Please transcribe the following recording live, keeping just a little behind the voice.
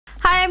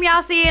I'm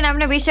Yasi, and I'm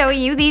going to be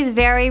showing you these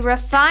very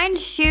refined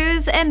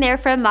shoes, and they're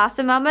from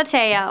Massimo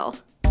Matteo.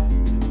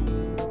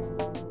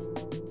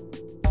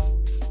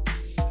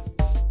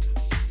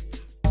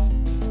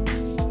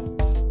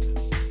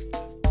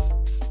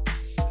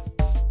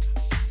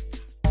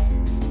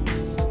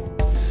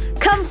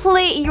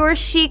 Complete your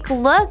chic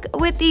look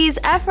with these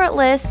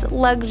effortless,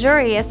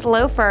 luxurious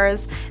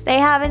loafers. They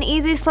have an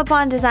easy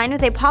slip-on design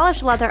with a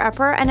polished leather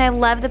upper, and I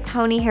love the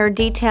pony hair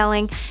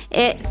detailing.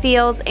 It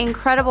feels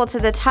incredible to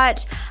the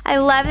touch. I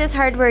love this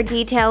hardware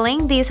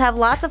detailing. These have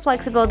lots of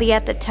flexibility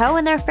at the toe,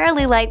 and they're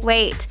fairly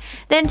lightweight.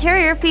 The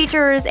interior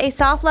features a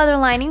soft leather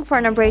lining for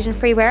an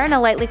abrasion-free wear and a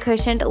lightly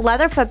cushioned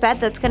leather footbed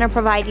that's going to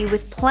provide you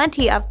with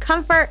plenty of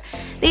comfort.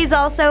 These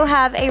also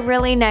have a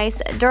really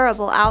nice,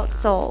 durable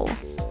outsole.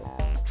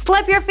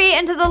 Slip your feet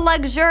into the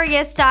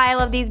luxurious style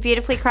of these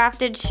beautifully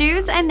crafted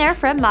shoes, and they're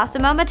from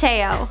Massimo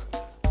Matteo.